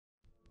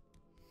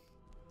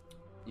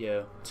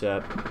Yo, what's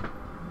up?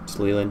 It's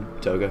Leland,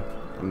 Toga.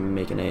 I'm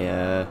making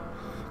a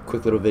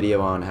quick little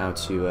video on how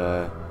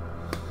to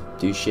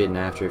do shit in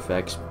After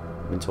Effects.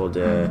 I've been told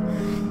to,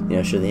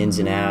 show the ins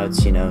and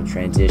outs,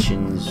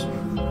 transitions,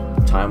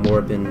 time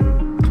warping,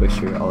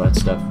 Twixtor, all that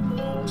stuff.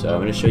 So I'm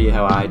gonna show you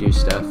how I do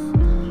stuff,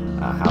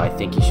 how I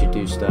think you should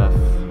do stuff.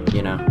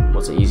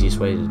 What's the easiest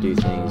way to do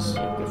things,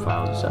 good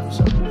files and stuff.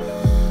 So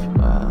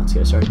let's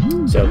get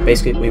started. So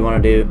basically, what you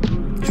want to do,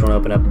 you just want to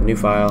open up a new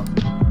file.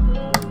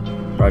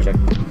 Project,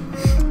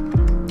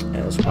 and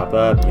this will pop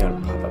up. You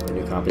want to pop up a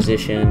new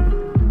composition,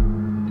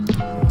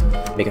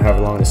 make it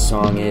however long the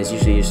song is.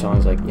 Usually your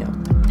song's like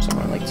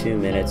somewhere like 2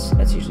 minutes.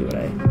 That's usually what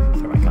I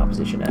throw my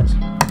composition as.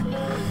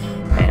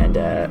 And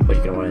what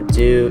you're gonna want to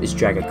do is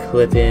drag a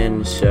clip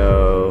in.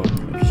 So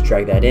just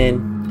drag that in,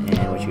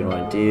 and what you're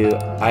gonna want to do,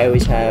 I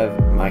always have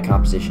my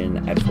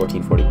composition at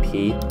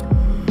 1440p.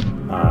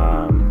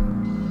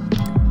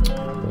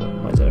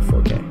 Why is that a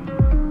 4K?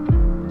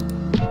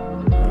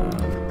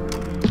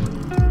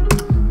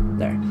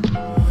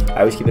 I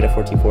always keep it at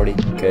 1440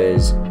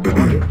 because I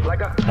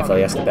feel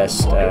like that's the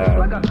best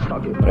whatever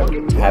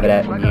to have it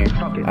at in here.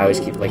 I always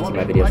keep my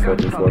videos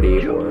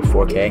 1440 or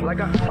 4K,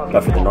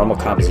 but for the normal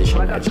composition,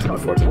 I just keep it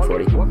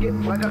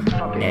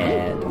 1440.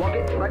 And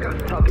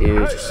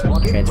just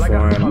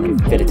transform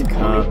and fit it to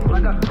comp.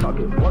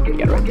 You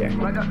got it right there.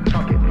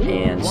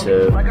 And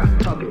so what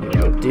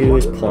you'll do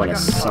is pull in a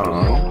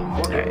song.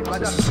 Alright, so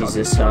let's use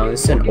this song.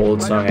 This is an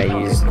old song I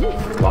used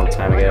a long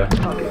time ago.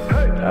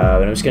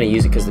 But I'm just going to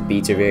use it because the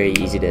beats are very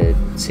easy to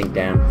sync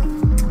down.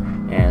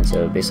 And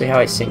so basically how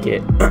I sync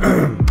it, you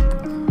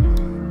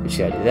just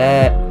got to do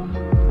that.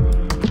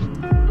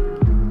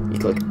 You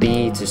click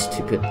B just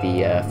to put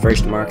the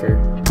first marker.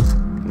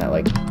 And that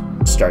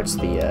starts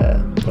the,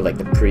 or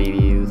the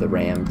preview, the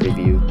RAM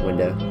preview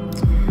window.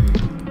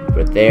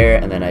 Put it there,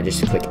 and then I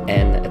just click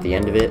N at the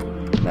end of it.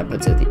 And that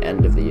puts it at the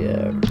end of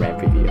the RAM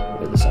preview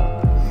of the song.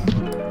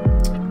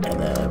 And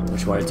then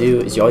what you want to do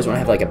is you always want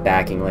to have a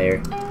backing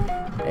layer.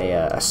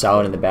 A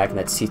solid in the back, and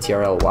that's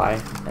CTRL-Y,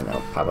 and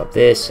that'll pop up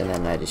this, and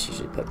then I just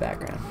usually put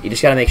background. You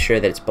just gotta make sure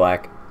that it's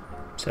black,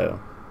 so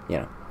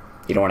you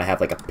don't want to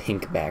have a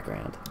pink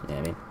background. You know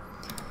what I mean?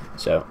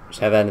 So just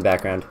have that in the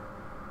background.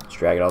 Just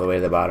drag it all the way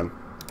to the bottom.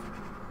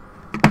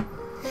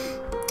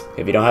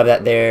 If you don't have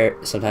that there,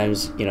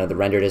 sometimes the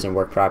render doesn't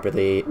work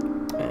properly.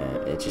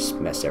 It just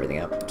messed everything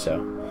up.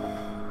 So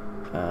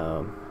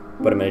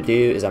what I'm gonna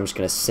do is I'm just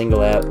gonna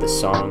single out the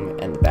song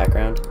and the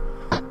background,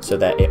 so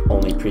that it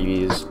only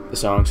previews the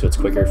song, so it's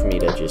quicker for me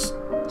to just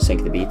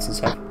sync the beats and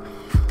stuff.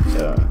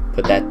 So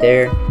put that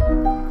there,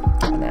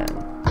 and then.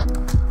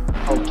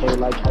 Okay,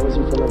 how is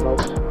you feeling about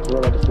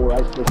the 4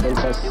 ice the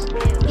test?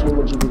 Which one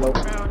would you be low?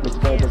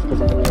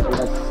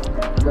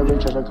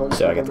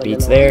 So I got the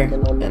beats there,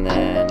 and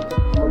then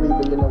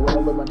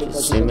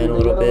just zoom in a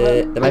little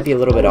bit. That might be a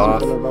little bit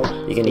off.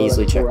 You can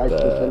easily check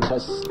the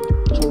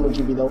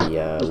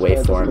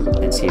waveform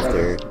and see if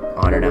they're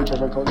on or not. So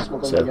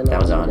that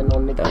one's on, that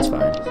one's fine.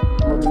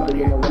 That one's fine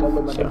here.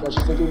 So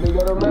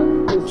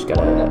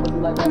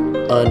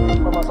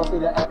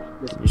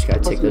just gotta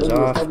take those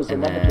off,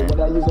 and then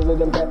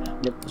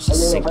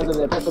just sync the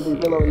clip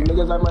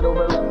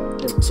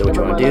here. So what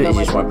you want to do is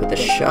you just want to put the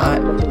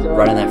shot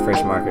right on that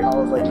first marker, and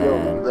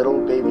then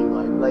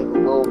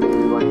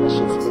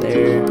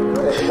there.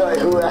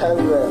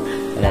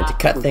 And then to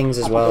cut things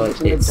as well, it's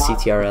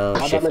CTRL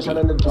Shift D.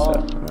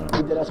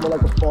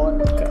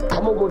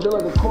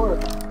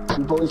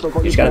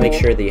 You just gotta make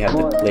sure that you have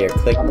the layer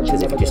clicked,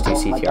 because if you just do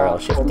CTRL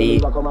Shift D,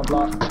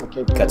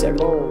 it cuts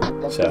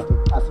everything. So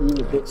let's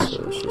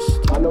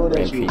just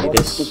preview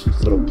this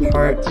little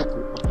part.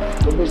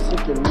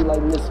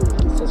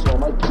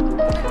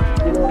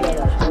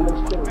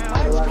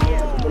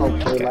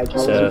 Okay,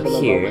 so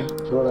here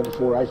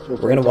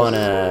we're gonna want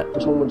to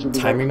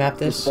time remap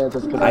this.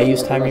 I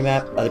use time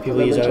remap, other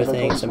people use other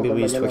things. Some people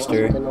use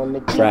Twixtor,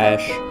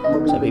 Crash,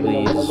 some people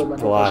use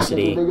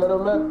Velocity,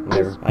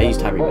 whatever. I use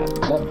time remap.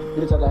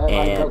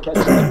 And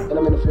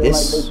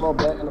this, what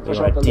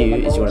you want to do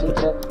is you want to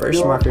put the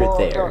first marker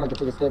there on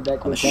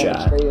the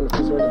shot.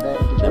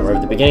 Then we're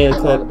at the beginning of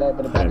the clip,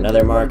 put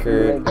another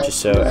marker just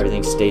so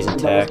everything stays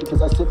intact.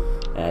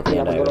 And at the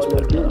end I always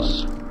put another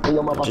one.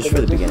 Just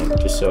for the beginning,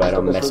 just so I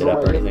don't mess it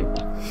up or anything.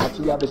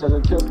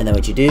 And then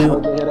what you do,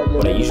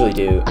 what I usually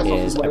do,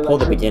 is I pull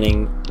the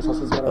beginning a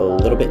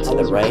little bit to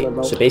the right.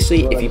 So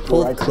basically, if you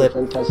pull the clip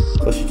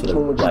closer to the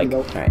alright,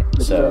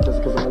 so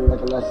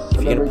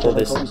if you're gonna pull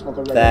this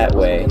that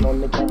way,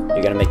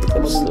 you're gonna make the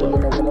clip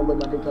slower.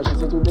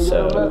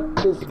 So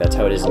that's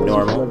how it is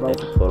normal.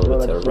 If you pull it a little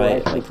bit to the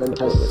right, make the clip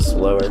a little bit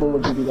slower.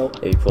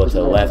 If you pull it to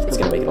the left, it's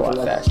gonna make it a lot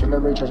faster.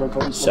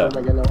 So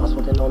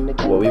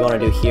what we want to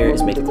do here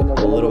is make the clip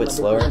a little bit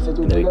slower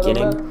in the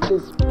beginning,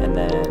 and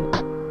then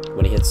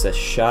when he hits the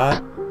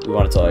shot, we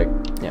want it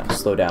to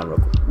slow down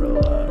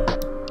real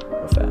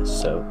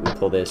fast. So we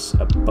pull this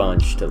a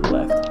bunch to the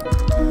left,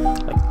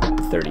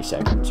 30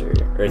 seconds or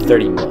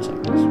 30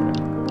 milliseconds.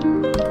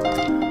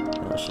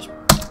 And let's just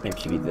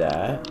maybe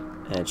that,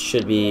 and it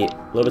should be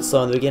a little bit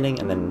slow in the beginning,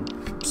 and then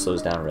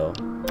slows down real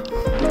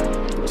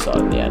saw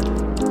it in the end.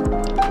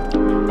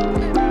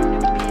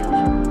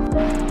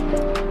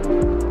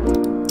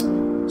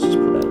 Let's just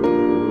put that a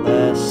little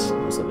less.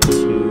 It's a little bit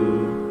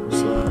too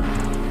slow.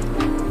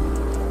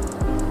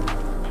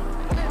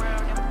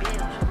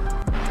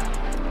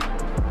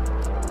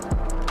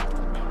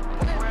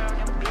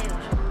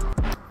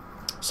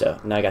 So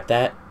now I got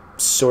that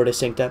sort of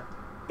synced up,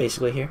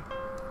 basically here.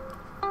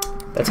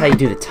 That's how you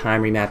do the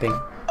time remapping.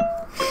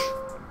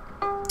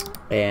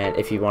 And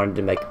if you wanted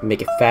to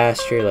make it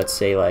faster, let's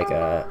say like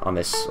on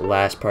this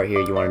last part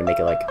here, you wanted to make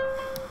it like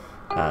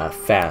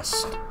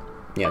fast.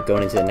 You know,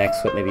 going into the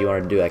next clip, maybe you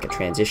wanted to do like a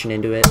transition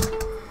into it.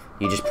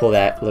 You just pull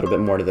that a little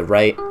bit more to the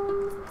right,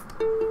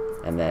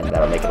 and then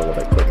that'll make it a little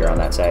bit quicker on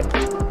that side.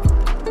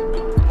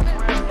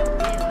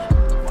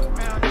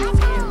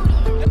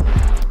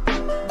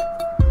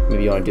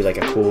 Maybe you want to do like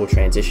a cool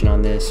transition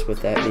on this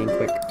with that being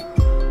quick.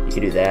 You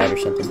could do that or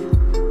something.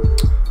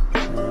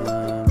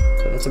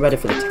 But that's about it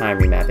for the time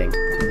remapping.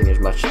 I don't think there's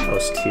much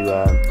else to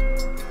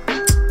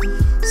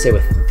say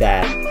with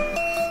that.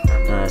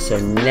 So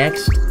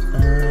next,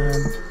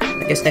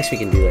 I guess next we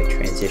can do like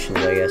transitions,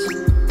 I guess.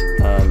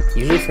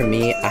 Usually for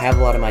me, I have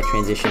a lot of my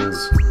transitions,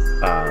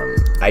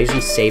 I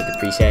usually save the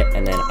preset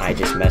and then I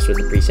just mess with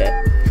the preset.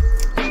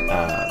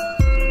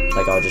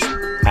 Like I'll just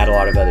add a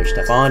lot of other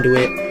stuff onto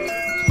it.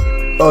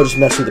 I'll just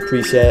mess with the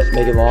preset,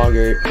 make it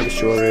longer, make it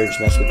shorter, just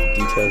mess with the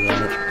details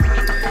on it.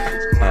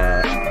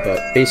 But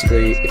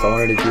basically, if I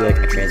wanted to do like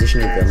a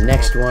transition into the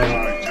next one,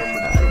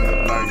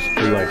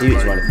 what you want to do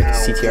is you want to click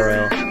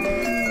CTRL,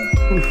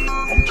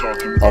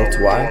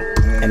 Alt-Y,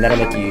 and that'll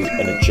make you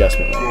an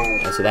adjustment layer.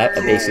 And so that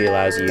basically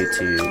allows you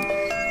to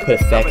put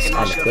effects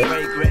on the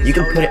clip. You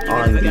can put it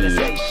on the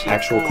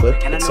actual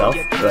clip itself,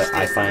 but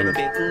I find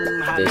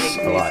this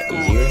a lot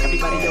easier and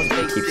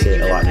it keeps it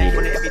a lot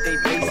neater,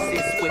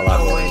 a lot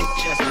more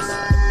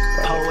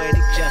project.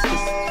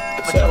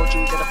 So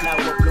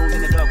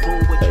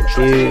what I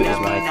do is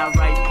my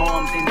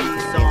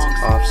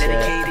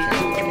offset.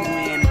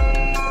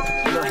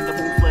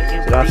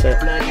 Is it offset?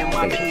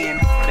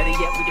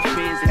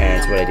 And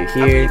so what I do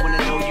here,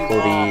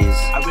 pull these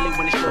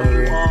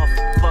over.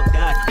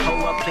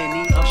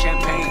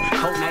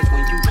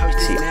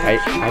 See, I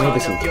made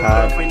this in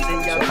COD,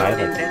 so I have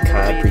like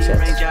COD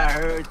presets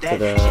for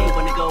those. So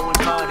what we want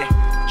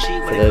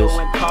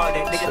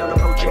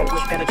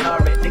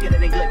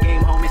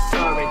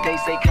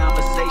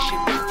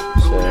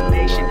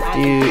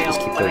to do is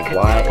keep the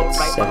Y at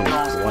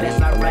 720 if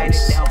I'm not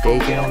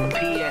mistaken.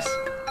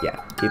 Yeah,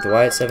 keep the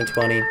Y at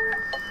 720,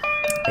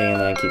 and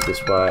then keep this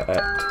Y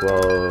at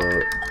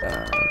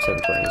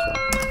 720 as well.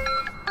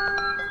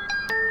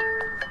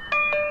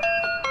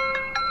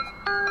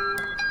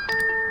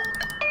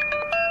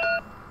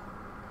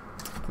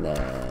 And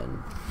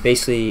then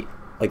basically,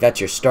 like that's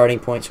your starting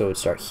point, so it would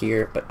start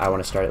here, but I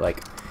want to start it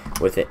like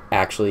with it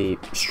actually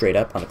straight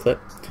up on the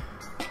clip.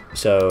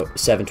 So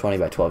 720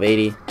 by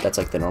 1280, that's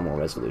like the normal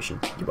resolution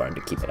you wanted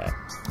to keep it at.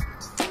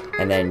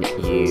 And then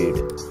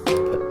you'd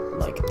put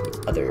like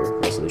the other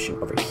resolution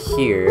over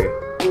here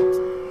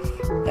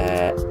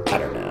at, I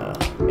don't know,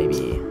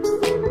 maybe,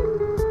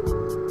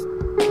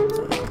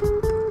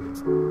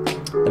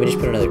 let me just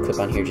put another clip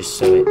on here just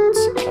so it's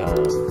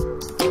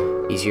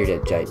easier to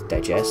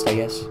digest, I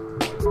guess. So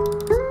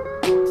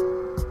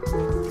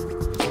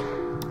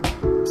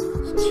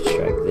let's just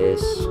drag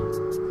this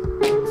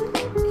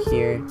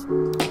here.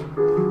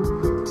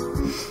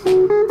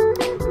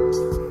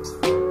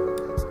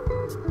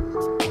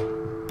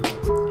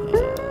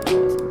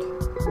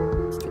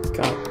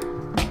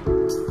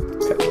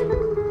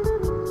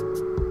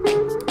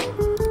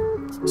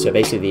 So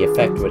basically the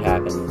effect would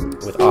happen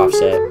with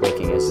offset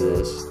working as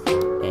this,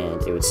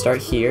 and it would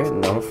start here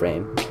in the normal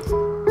frame,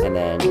 and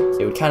then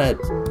it would kind of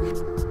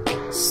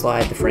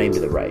slide the frame to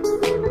the right,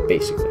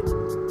 basically.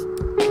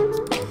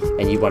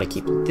 And you want to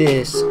keep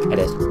this at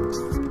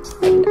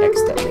an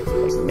X that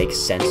makes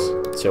sense,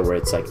 so where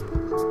it's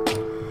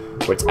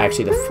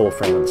actually the full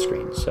frame on the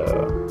screen. So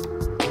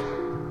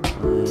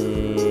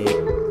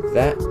like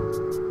that,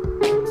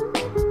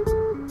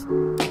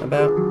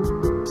 about.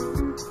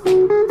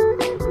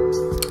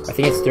 I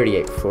think it's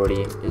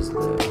 3840 is the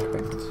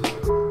correct.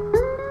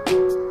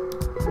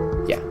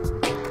 Yeah.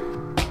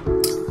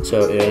 So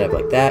it would end up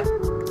like that.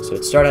 So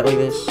it'd start out like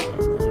this,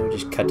 and then it would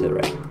just cut to the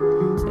right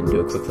and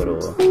do a quick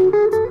little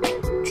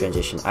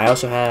transition. I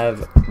also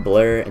have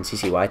blur and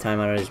CCY time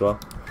on it as well.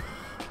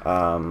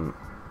 You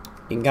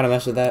can kind of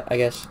mess with that, I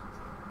guess.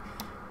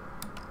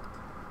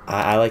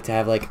 I like to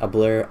have like a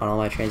blur on all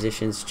my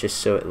transitions just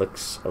so it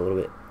looks a little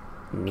bit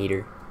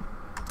neater.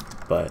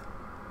 But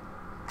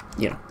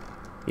you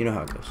know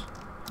how it goes.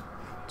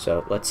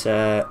 So let's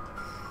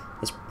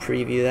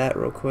preview that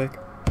real quick.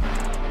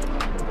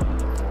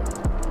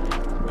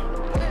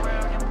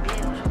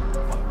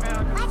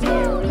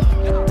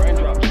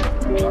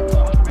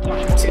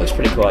 So it looks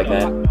pretty cool like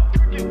that.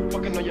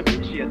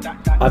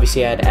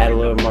 Obviously, I'd add a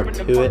little more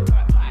to it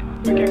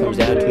when it comes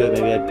down to it.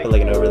 Maybe I'd put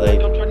like an overlay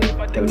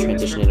that would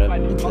transition it up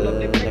into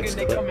the next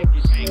clip.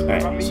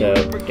 Alright, so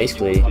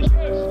basically,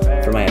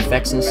 for my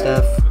effects and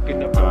stuff,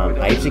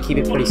 I usually keep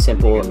it pretty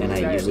simple, and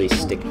I usually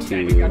stick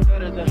to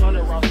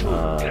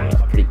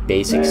pretty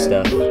basic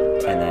stuff,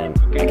 and then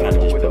I kind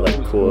of just put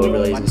like cool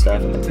overlays and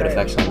stuff, and put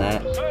effects on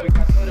that.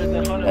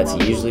 That's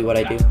usually what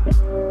I do.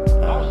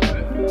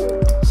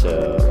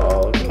 So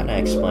I'll kind of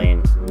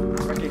explain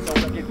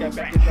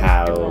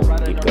how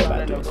you go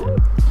about doing it.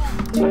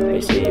 So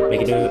basically,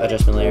 make a new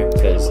adjustment layer,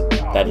 because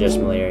that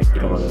adjustment layer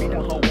you don't really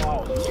want to.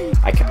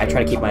 I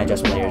try to keep my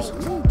adjustment layers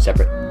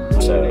separate.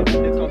 So,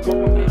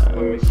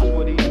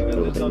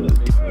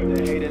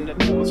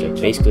 so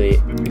basically,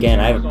 again,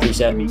 I have a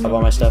preset of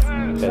all my stuff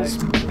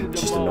because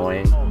it's just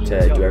annoying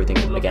to do everything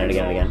again and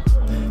again and again.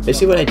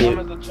 Basically, what I do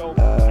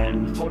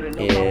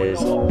is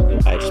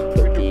I just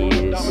put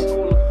these.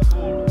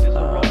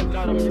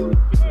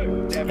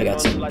 I got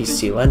some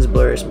BCC lens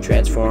blur, some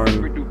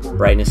transform,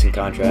 brightness and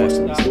contrast,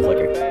 and some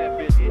flicker.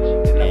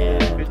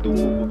 And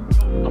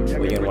what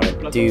you're gonna want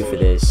to do for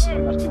this,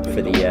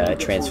 for the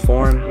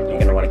transform, you're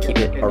gonna want to keep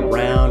it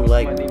around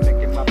like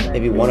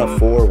maybe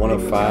 104,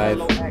 105,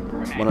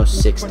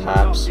 106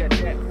 tops.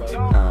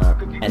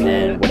 And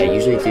then what I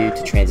usually do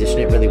to transition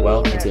it really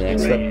well into the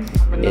next clip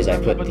is I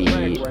put the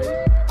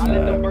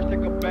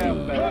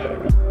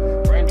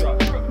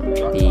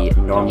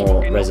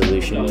normal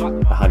resolution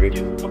 100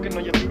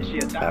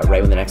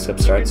 right when the next clip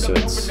starts, so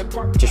it's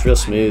just real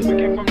smooth,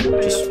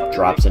 just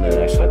drops into the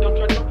next clip.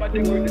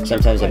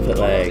 Sometimes I put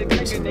like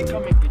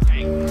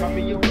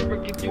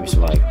maybe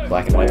some like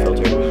black and white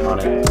filter on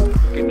it,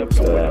 just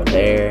throw that out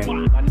there.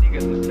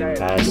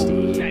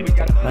 Opacity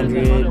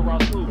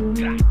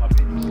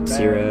 100,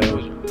 0.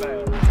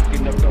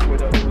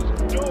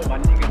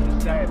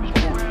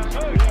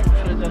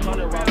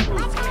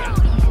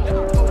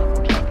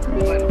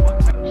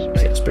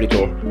 It's pretty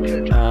cool.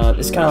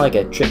 It's kind of like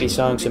a trippy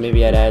song, so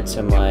maybe I'd add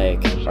some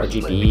like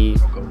RGB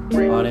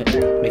on it,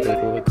 make it look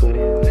a little bit cool.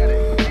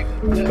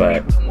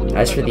 But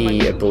as for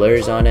the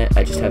blurs on it,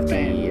 I just have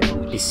the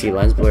BCC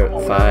lens blur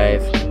at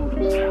 5,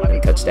 and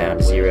it cuts down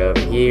to 0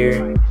 over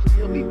here.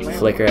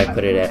 Flicker, I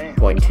put it at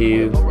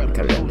 0.2, and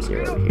cut it down to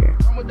 0 over here.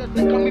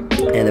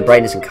 And the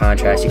brightness and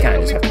contrast, you kind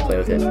of just have to play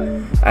with it.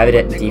 I have it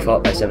at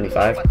default by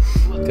 75,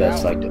 because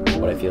that's like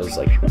what I feel is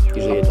like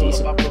usually a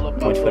decent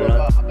point to put it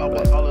on.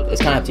 But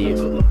it's kind of up to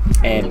you.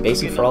 And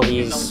basically for all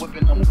these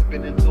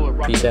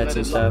presets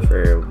and stuff,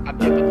 or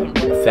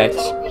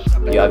effects,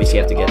 you obviously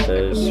have to get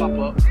those.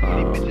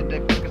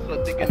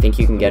 I think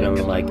you can get them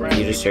like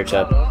you just search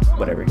up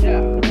whatever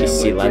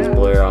BCC lens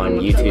blur on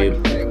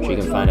YouTube. You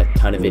can find a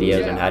ton of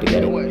videos on how to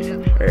get it,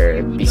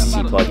 or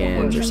BCC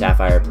plugins or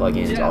Sapphire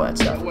plugins, all that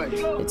stuff.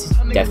 It's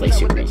definitely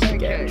super easy to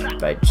get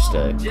by just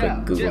a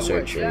quick Google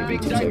search or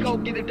YouTube search.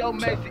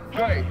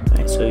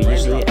 Alright, so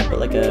usually I put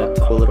like a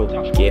cool little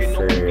GIF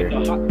or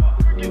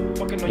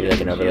maybe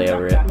like an overlay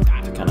over it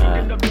to kind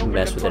of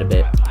mess with it a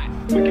bit.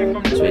 So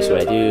basically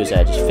what I do is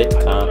I just fit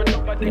the comp,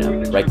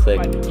 right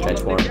click,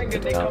 transform,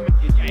 fit the comp,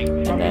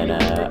 and then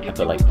I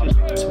put like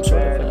some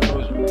sort of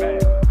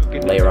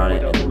layer on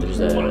it, and there's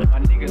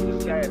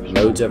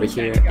modes over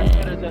here,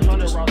 and you can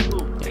just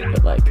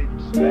put like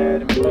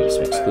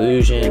some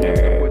exclusion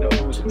or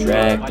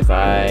subtract,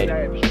 divide,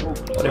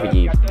 whatever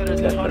you need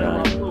to put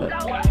on it, but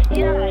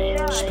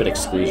just put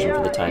exclusion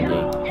for the time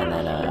being, and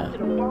then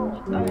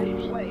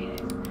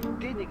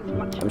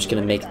I'm just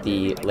going to make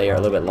the layer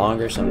a little bit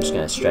longer, so I'm just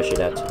going to stretch it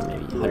out to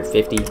maybe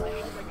 150.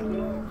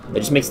 It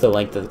just makes the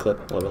length of the clip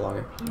a little bit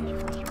longer.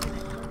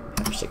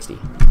 160.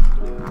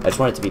 I just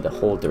want it to be the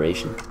whole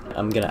duration.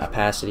 I'm going to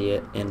opacity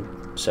it in.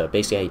 So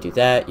basically how you do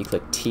that, you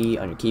click T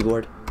on your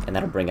keyboard, and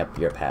that'll bring up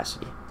your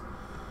opacity.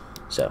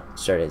 So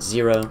start at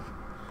 0,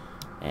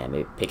 and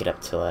maybe pick it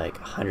up to like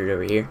 100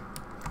 over here.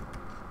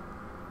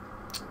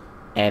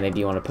 And maybe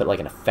you want to put like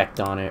an effect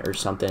on it or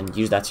something.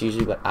 That's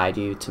usually what I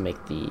do to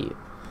make the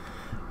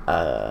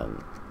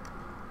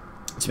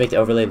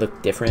overlay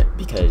look different,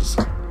 because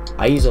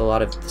I use a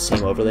lot of the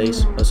same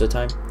overlays most of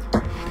the time,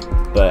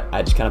 but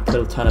I just kind of put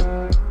a ton of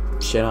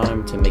shit on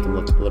them to make them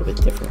look a little bit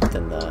different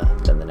than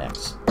the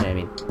next. You know what I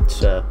mean?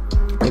 So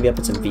maybe I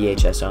put some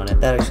VHS on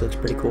it. That actually looks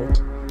pretty cool.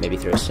 Maybe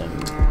throw some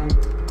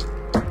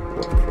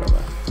warp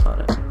chroma on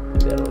it.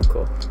 Maybe that'll look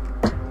cool.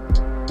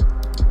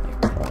 Like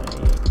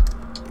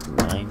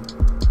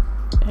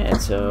 0.9.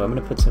 And so I'm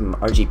gonna put some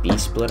RGB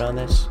split on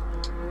this.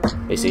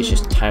 Basically, it's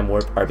just time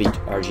warp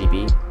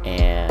RGB,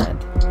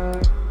 and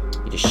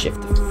you just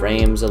shift the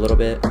frames a little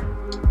bit.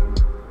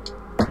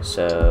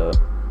 So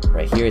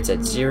right here it's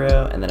at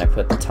 0, and then I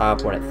put the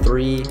top one at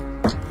 3,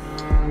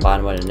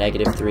 bottom one at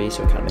 -3,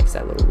 so it kind of makes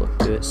that little look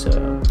to it. So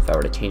if I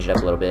were to change it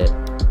up a little bit,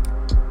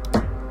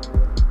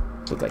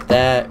 look like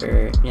that,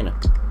 or and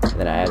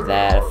then I have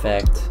that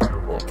effect,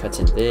 and it cuts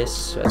into this,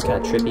 so it's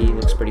kind of trippy,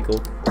 looks pretty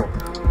cool.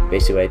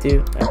 Basically what I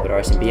do, I put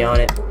RSMB on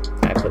it,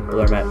 I put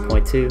blur map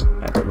 0.2,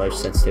 I put motion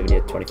sensitivity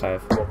at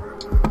 25.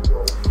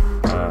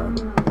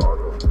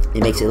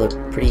 It makes it look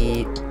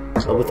pretty,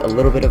 with a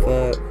little bit of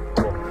a,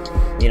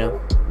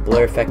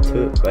 blur effect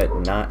to it, but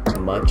not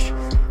much.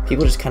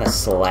 People just kind of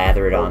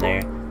slather it on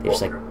there. They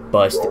just like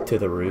bust it to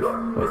the roof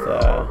with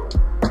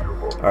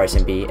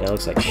RSMB, and it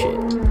looks like shit.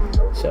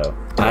 So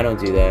I don't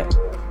do that.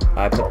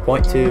 I put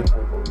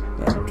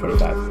 0.2,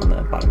 25 on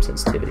the bottom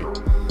sensitivity.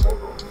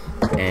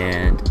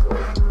 And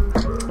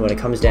when it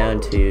comes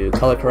down to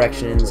color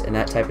corrections and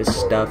that type of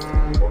stuff,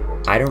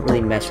 I don't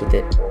really mess with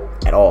it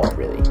at all,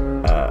 really.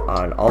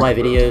 On all my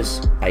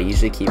videos, I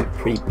usually keep it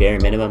pretty bare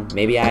minimum.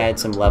 Maybe I add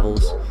some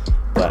levels,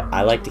 but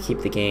I like to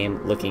keep the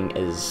game looking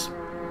as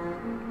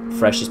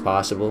fresh as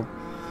possible.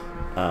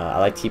 I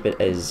like to keep it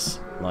as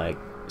like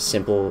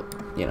simple,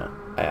 you know.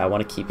 I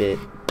want to keep it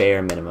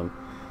bare minimum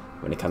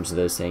when it comes to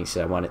those things.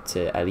 So I want it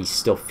to at least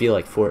still feel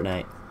like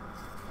Fortnite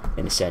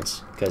in a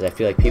sense, because I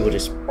feel like people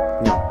just, you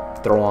know,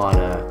 throw on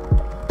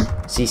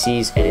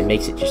CCs and it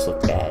makes it just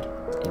look bad,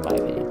 in my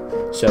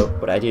opinion. So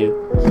what I do,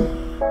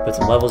 put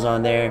some levels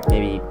on there,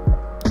 maybe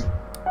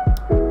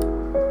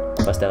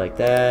bust that like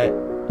that,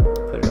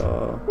 put it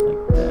all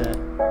like that,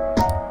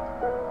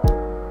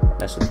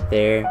 mess with it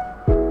there.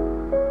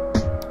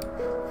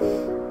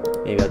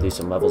 Maybe I'll do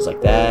some levels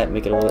like that,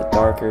 make it a little bit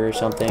darker or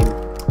something.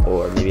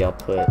 Or maybe I'll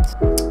put,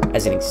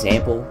 as an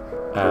example,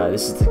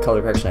 this is the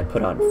color correction I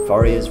put on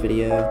Faria's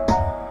video.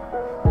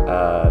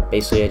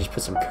 Basically I just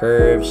put some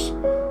curves,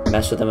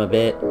 mess with them a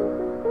bit.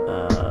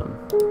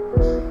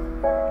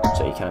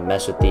 So you kind of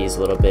mess with these a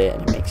little bit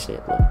and it makes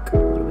it look a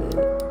little bit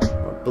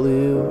more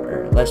blue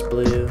or less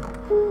blue.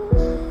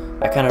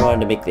 I kind of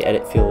wanted to make the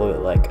edit feel a little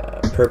bit like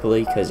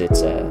purpley because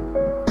it's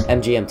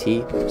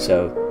MGMT,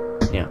 so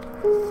you know,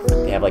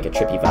 they have like a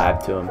trippy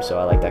vibe to them, so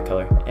I like that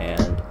color.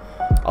 And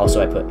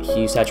also I put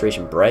hue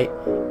saturation bright,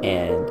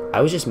 and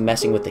I was just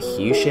messing with the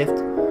hue shift.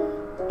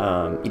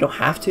 You don't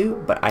have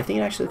to, but I think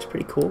it actually looks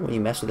pretty cool when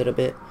you mess with it a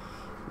bit.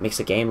 It makes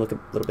the game look a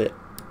little bit,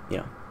 you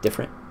know,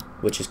 different,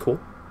 which is cool.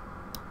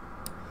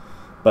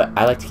 But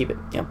I like to keep it,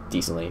 you know,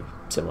 decently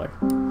similar.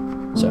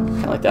 So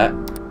kind of like that.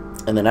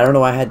 And then I don't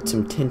know, I had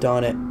some tint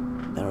on it.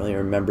 I don't really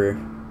remember.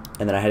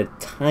 And then I had a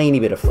tiny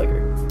bit of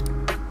flicker.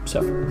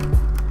 So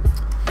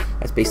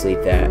that's basically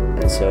that.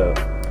 And so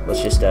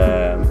let's just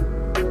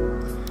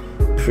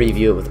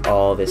preview it with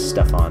all this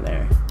stuff on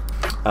there.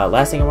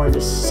 Last thing I wanted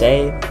to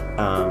say,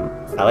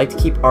 I like to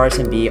keep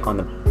RSMB on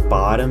the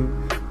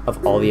bottom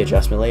of all the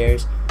adjustment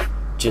layers,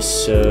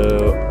 just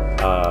so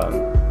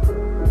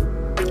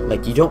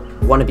like you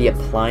don't want to be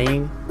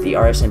applying the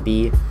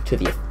RSMB to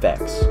the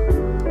effects.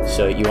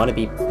 So you want to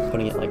be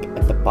putting it like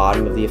at the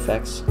bottom of the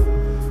effects,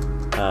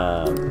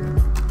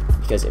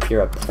 because if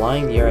you're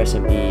applying the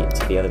RSMB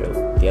to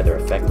the other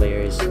effect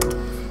layers,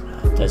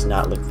 it does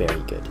not look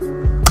very good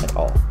at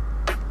all.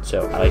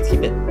 So I like to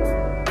keep it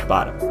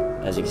bottom.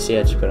 As you can see,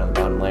 I just put it on the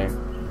bottom layer.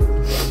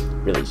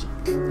 Really easy.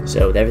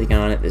 So with everything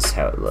on it, this is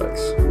how it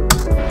looks.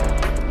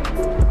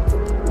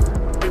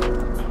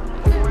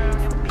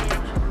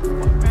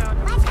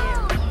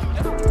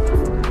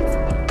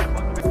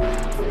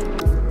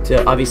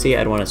 So obviously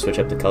I'd want to switch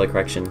up the color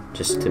correction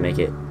just to make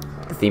it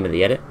the theme of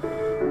the edit,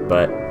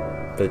 but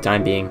for the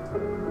time being,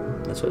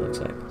 that's what it looks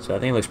like. So I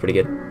think it looks pretty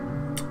good.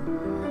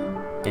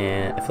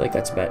 And I feel like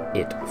that's about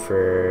it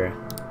for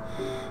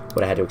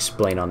what I had to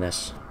explain on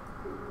this.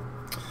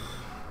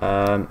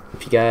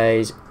 If you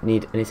guys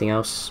need anything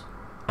else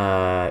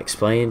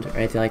explained or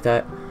anything like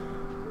that,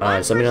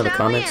 just let me know in the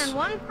comments.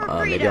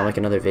 Maybe I'll make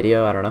another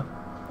video, I don't know.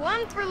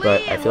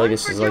 But I feel like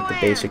this is like the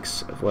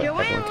basics of what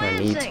everyone kind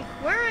of needs,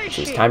 which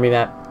is time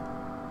remap,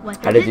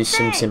 how to do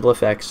some simple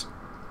effects,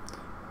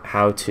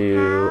 how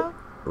to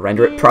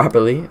render it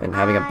properly, and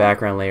having a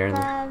background layer in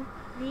the,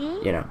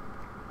 you know.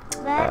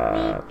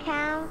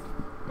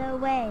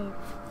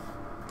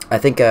 I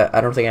think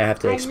I don't think I have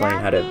to explain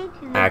how to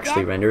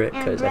actually render it,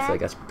 because I feel like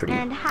that's pretty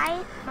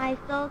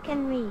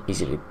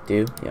easy to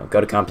do. You know,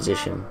 go to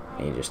composition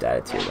and you just add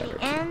it to your render.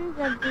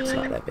 It's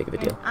not that big of a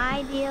deal.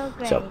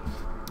 So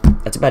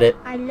that's about it.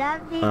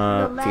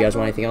 If you guys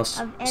want anything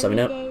else, just let me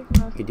know. You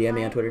can DM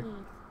me on Twitter.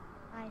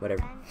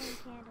 Whatever.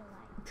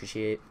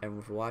 Appreciate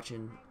everyone for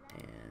watching,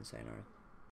 and sayonara.